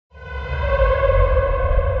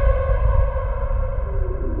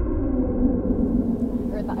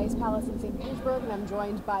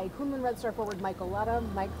joined by Kunlun Red Star forward Mike Latta.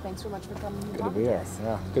 Mike, thanks so much for coming and talking to us.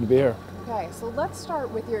 Yeah, good to be here. Okay, so let's start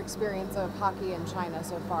with your experience of hockey in China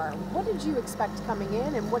so far. What did you expect coming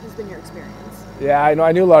in, and what has been your experience? Yeah,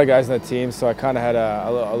 I knew a lot of guys on the team, so I kind of had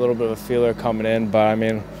a little bit of a feeler coming in. But I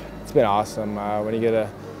mean, it's been awesome. When you get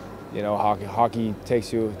hockey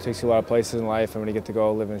takes you a lot of places in life, and when you get to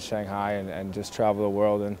go live in Shanghai and just travel the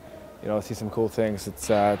world and see some cool things, it's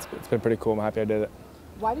been pretty cool. I'm happy I did it.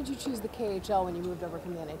 Why did you choose the KHL when you moved over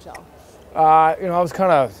from the NHL? I was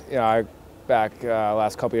kind of back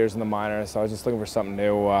last couple years in the minors, so I was just looking for something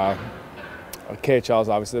new. KHL is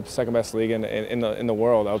obviously the second best league in the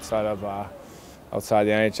world outside the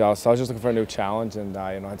NHL, so I was just looking for a new challenge, and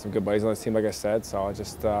I had some good buddies on this team, like I said, so I was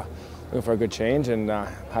just looking for a good change, and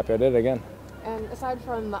happy I did it again. And aside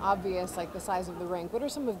from the obvious, like the size of the rink, what are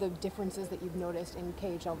some of the differences that you've noticed in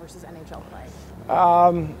KHL versus NHL play?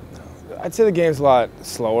 I'd say the game's a lot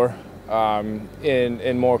slower,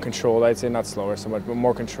 in more controlled. I'd say not slower so much, but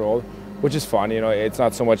more controlled, which is fun. It's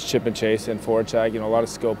not so much chip and chase and forecheck. A lot of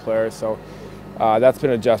skilled players, so that's been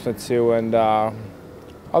an adjustment too. And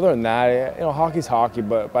other than that, hockey's hockey,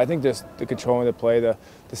 but I think just the controlling the play, the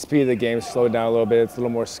speed of the game slowed down a little bit. It's a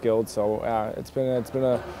little more skilled, so it's been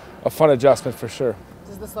a fun adjustment for sure.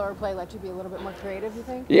 Does the slower play let you be a little bit more creative, you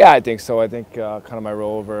think? Yeah, I think so. I think kind of my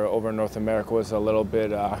role over in North America was a little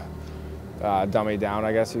bit dummied down,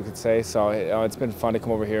 I guess you could say. So it's been fun to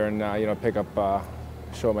come over here and pick up,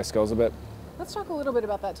 show my skills a bit. Let's talk a little bit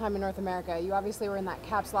about that time in North America. You obviously were in that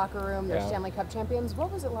Caps locker room. They're Yeah. Stanley Cup champions.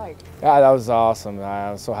 What was it like? Yeah, that was awesome.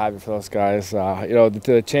 I was so happy for those guys. The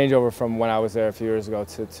changeover from when I was there a few years ago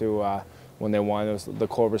to when they won, the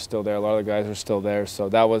core was still there. A lot of the guys were still there. So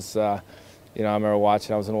that was, I remember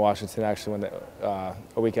watching. I was in Washington actually when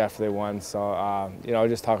a week after they won. So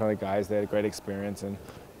just talking to the guys, they had a great experience, and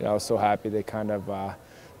I was so happy they kind of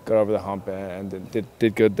got over the hump and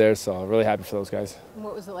did good there. So really happy for those guys. And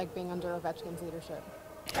what was it like being under Ovechkin's leadership?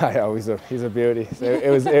 He's a beauty.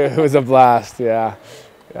 It was a blast. Yeah,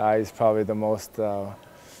 he's probably the most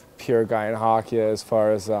pure guy in hockey as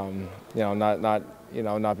far as not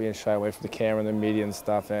being shy away from the camera and the media and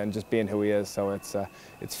stuff, and just being who he is. So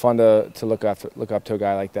it's fun to look up to a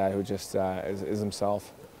guy like that who just is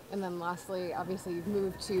himself. And then lastly, obviously you've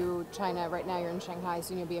moved to China. Right now you're in Shanghai,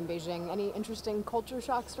 soon you'll be in Beijing. Any interesting culture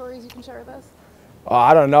shock stories you can share with us? Oh,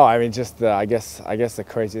 I don't know. I mean, just I guess the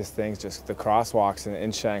craziest things, just the crosswalks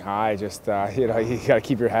in Shanghai. Just you got to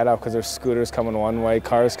keep your head up because there's scooters coming one way,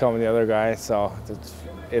 cars coming the other guy. So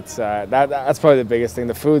that's probably the biggest thing.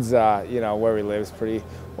 The food's where we live is pretty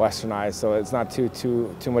westernized, so it's not too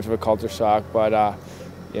much of a culture shock. But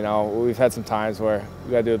we've had some times where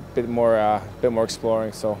we got to do a bit more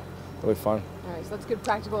exploring. So it'll be fun. All right, so that's good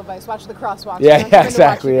practical advice. Watch the crosswalks. Yeah,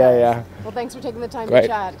 exactly. Yeah. Well, thanks for taking the time Great. to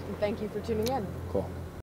chat, and thank you for tuning in. Cool.